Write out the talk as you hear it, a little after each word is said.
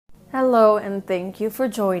Hello, and thank you for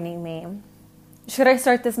joining me. Should I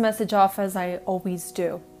start this message off as I always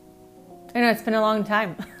do? I know it's been a long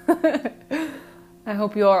time. I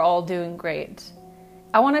hope you are all doing great.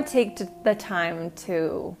 I want to take the time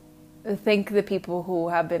to thank the people who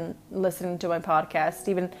have been listening to my podcast,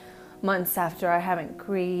 even months after I haven't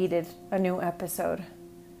created a new episode.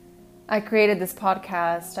 I created this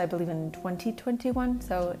podcast, I believe, in 2021,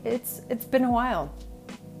 so it's been a while.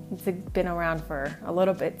 It's been around for a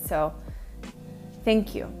little bit, so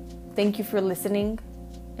thank you. Thank you for listening,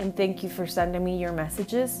 and thank you for sending me your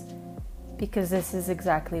messages, because this is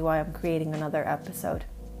exactly why I'm creating another episode.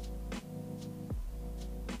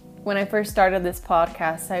 When I first started this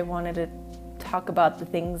podcast, I wanted to talk about the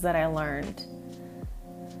things that I learned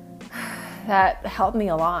that helped me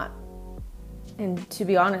a lot. And to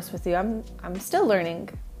be honest with you, I'm still learning,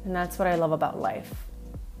 and that's what I love about life.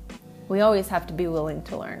 We always have to be willing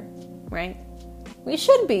to learn, right? We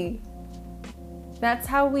should be. That's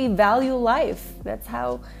how we value life. That's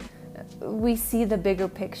how we see the bigger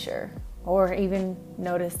picture, or even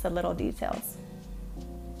notice the little details.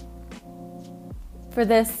 For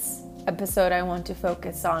this episode, I want to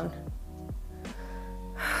focus on,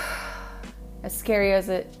 as scary as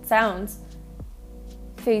it sounds,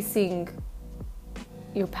 facing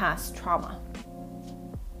your past trauma.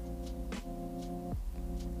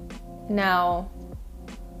 Now,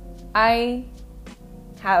 I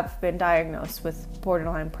have been diagnosed with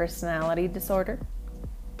borderline personality disorder,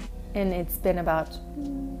 and it's been about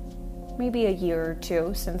maybe a year or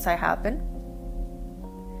two since I have been.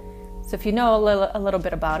 So if you know a little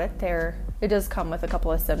bit about it, it does come with a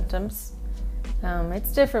couple of symptoms.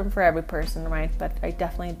 It's different for every person, right? But I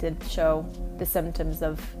definitely did show the symptoms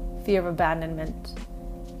of fear of abandonment,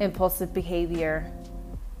 impulsive behavior,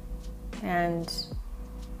 and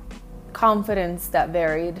confidence that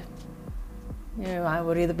varied. You know, I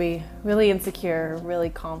would either be really insecure or really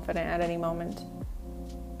confident at any moment.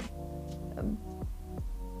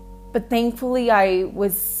 But thankfully, I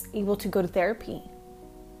was able to go to therapy.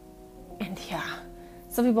 And yeah,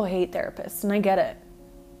 some people hate therapists, and I get it.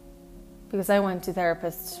 Because I went to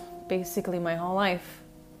therapists basically my whole life.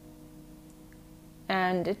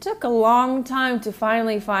 And it took a long time to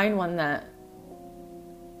finally find one that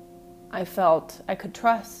I felt I could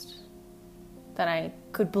trust, that I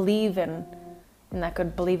could believe in, and that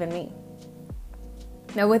could believe in me.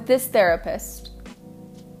 Now with this therapist,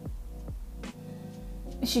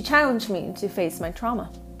 she challenged me to face my trauma.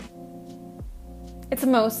 It's the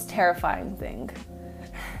most terrifying thing.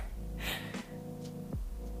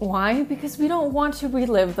 Why? Because we don't want to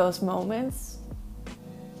relive those moments.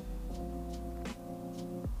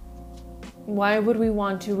 Why would we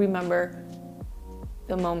want to remember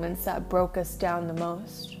the moments that broke us down the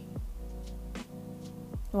most?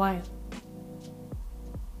 Why?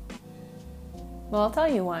 Well, I'll tell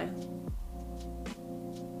you why.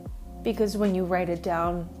 Because when you write it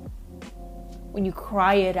down, when you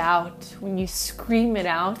cry it out, when you scream it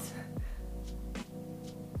out,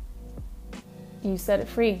 you set it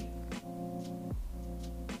free.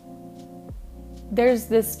 There's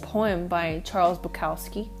this poem by Charles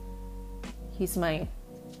Bukowski. He's my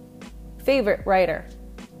favorite writer,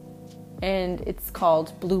 and it's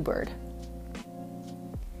called Bluebird.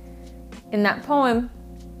 In that poem,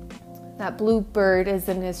 that bluebird is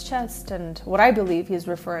in his chest, and what I believe he's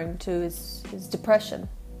referring to is depression.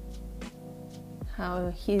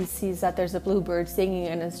 How he sees that there's a bluebird singing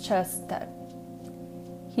in his chest, that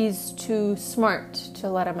he's too smart to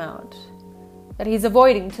let him out, that he's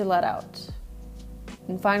avoiding to let out,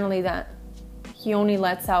 and finally that he only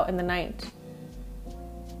lets out in the night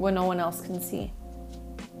when no one else can see.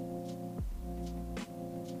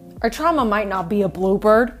 Our trauma might not be a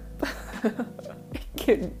bluebird. It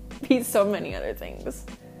could be so many other things.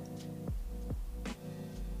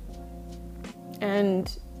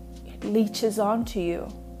 And it leeches onto you.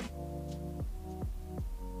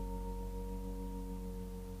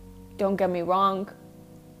 Don't get me wrong.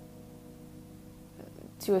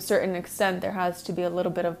 To a certain extent, there has to be a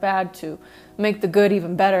little bit of bad to make the good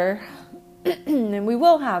even better. And we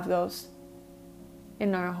will have those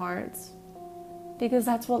in our hearts, because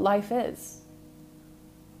that's what life is.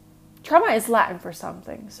 Trauma is Latin for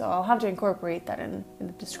something, so I'll have to incorporate that in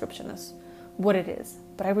the description as what it is.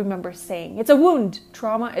 But I remember saying, it's a wound.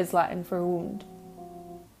 Trauma is Latin for wound.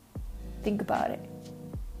 Think about it.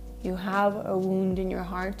 You have a wound in your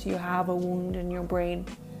heart, you have a wound in your brain,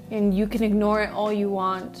 and you can ignore it all you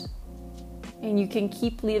want, and you can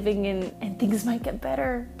keep living and things might get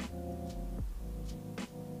better.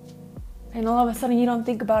 And all of a sudden you don't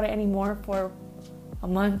think about it anymore for a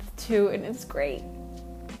month, two, and it's great.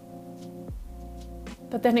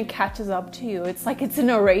 But then it catches up to you. It's like it's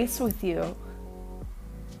in a race with you.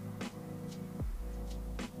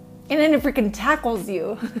 And then it freaking tackles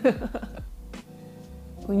you.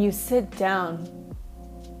 When you sit down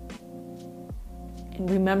and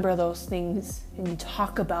remember those things and you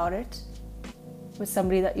talk about it with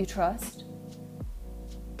somebody that you trust,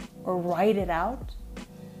 or write it out,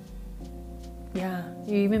 yeah,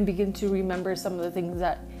 you even begin to remember some of the things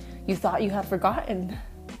that you thought you had forgotten.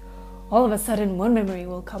 All of a sudden, one memory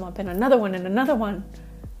will come up and another one and another one.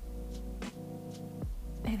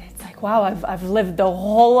 And it's like, wow, I've lived the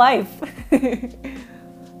whole life.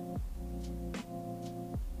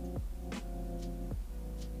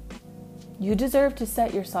 You deserve to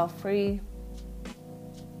set yourself free.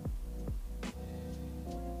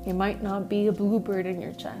 It might not be a bluebird in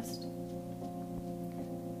your chest.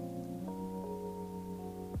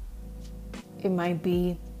 It might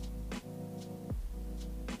be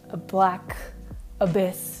a black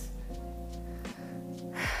abyss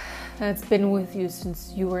that's been with you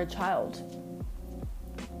since you were a child,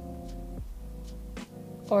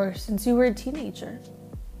 or since you were a teenager.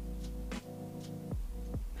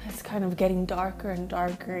 It's kind of getting darker and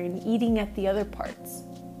darker and eating at the other parts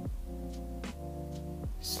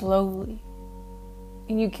slowly,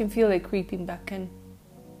 and you can feel it creeping back in.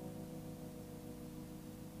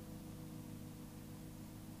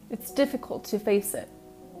 It's difficult to face it,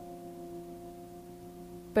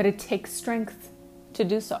 but it takes strength to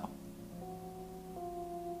do so.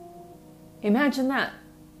 Imagine that.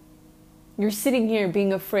 You're sitting here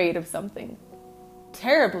being afraid of something,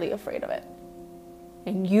 terribly afraid of it,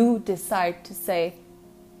 and you decide to say,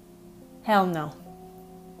 hell no.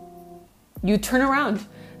 You turn around.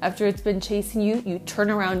 After it's been chasing you, you turn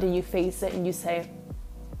around and you face it and you say,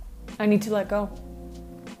 I need to let go.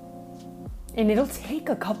 And it'll take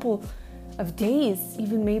a couple of days,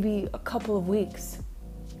 even maybe a couple of weeks.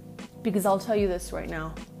 Because I'll tell you this right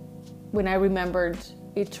now. When I remembered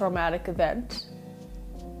a traumatic event,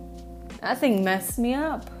 that thing messed me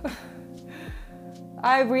up.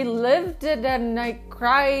 I relived it and I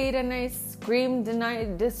cried and I screamed and I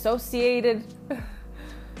dissociated.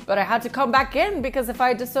 But I had to come back in, because if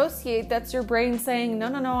I dissociate, that's your brain saying,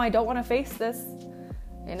 no, I don't want to face this.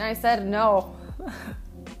 And I said no.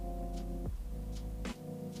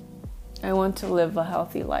 I want to live a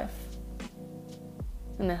healthy life.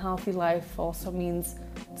 And a healthy life also means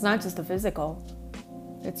it's not just the physical,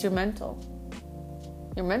 it's your mental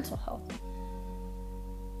health.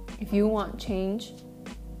 If you want change,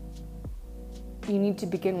 you need to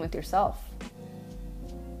begin with yourself.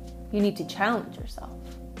 You need to challenge yourself.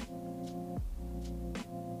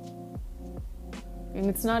 And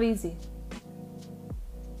it's not easy.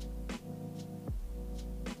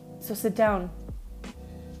 So sit down.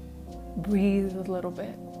 Breathe a little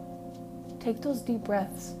bit. Take those deep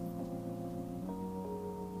breaths.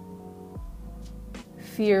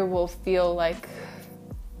 Fear will feel like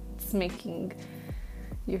it's making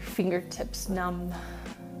your fingertips numb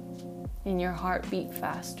and your heart beat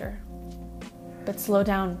faster. But slow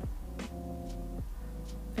down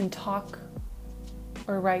and talk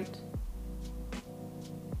or write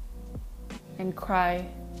and cry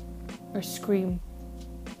or scream.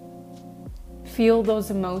 Feel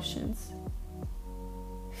those emotions.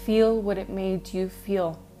 Feel what it made you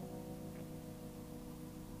feel,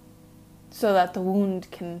 so that the wound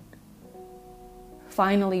can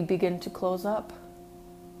finally begin to close up.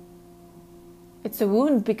 It's a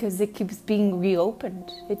wound because it keeps being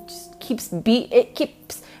reopened. It just keeps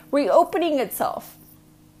reopening itself.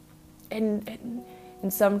 And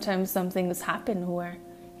sometimes some things happen where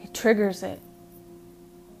it triggers it.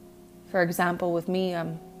 For example, with me,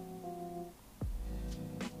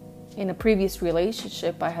 in a previous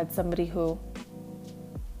relationship, I had somebody who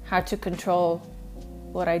had to control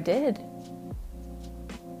what I did,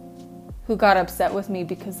 who got upset with me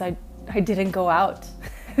because I didn't go out,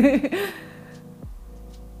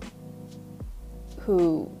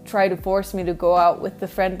 who tried to force me to go out with the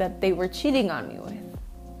friend that they were cheating on me with.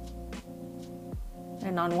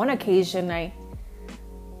 And on one occasion,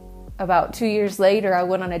 about 2 years later, I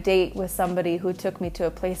went on a date with somebody who took me to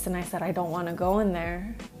a place, and I said, I don't want to go in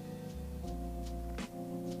there.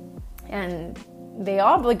 And they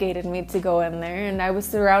obligated me to go in there, and I was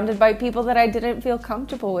surrounded by people that I didn't feel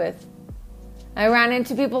comfortable with. I ran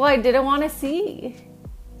into people I didn't want to see.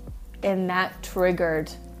 And that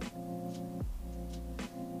triggered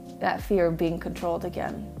that fear of being controlled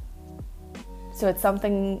again. So it's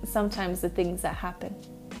sometimes the things that happen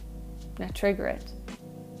that trigger it.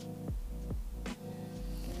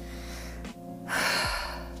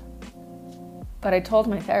 But I told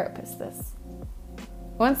my therapist this.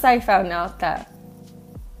 Once I found out that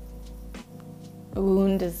A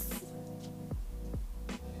wound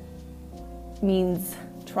means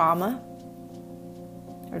trauma,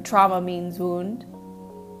 or trauma means wound.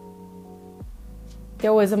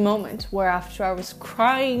 There was a moment where after I was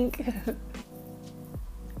crying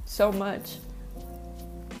so much,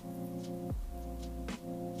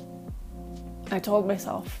 I told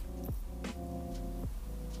myself,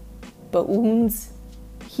 but wounds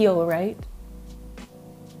heal, right?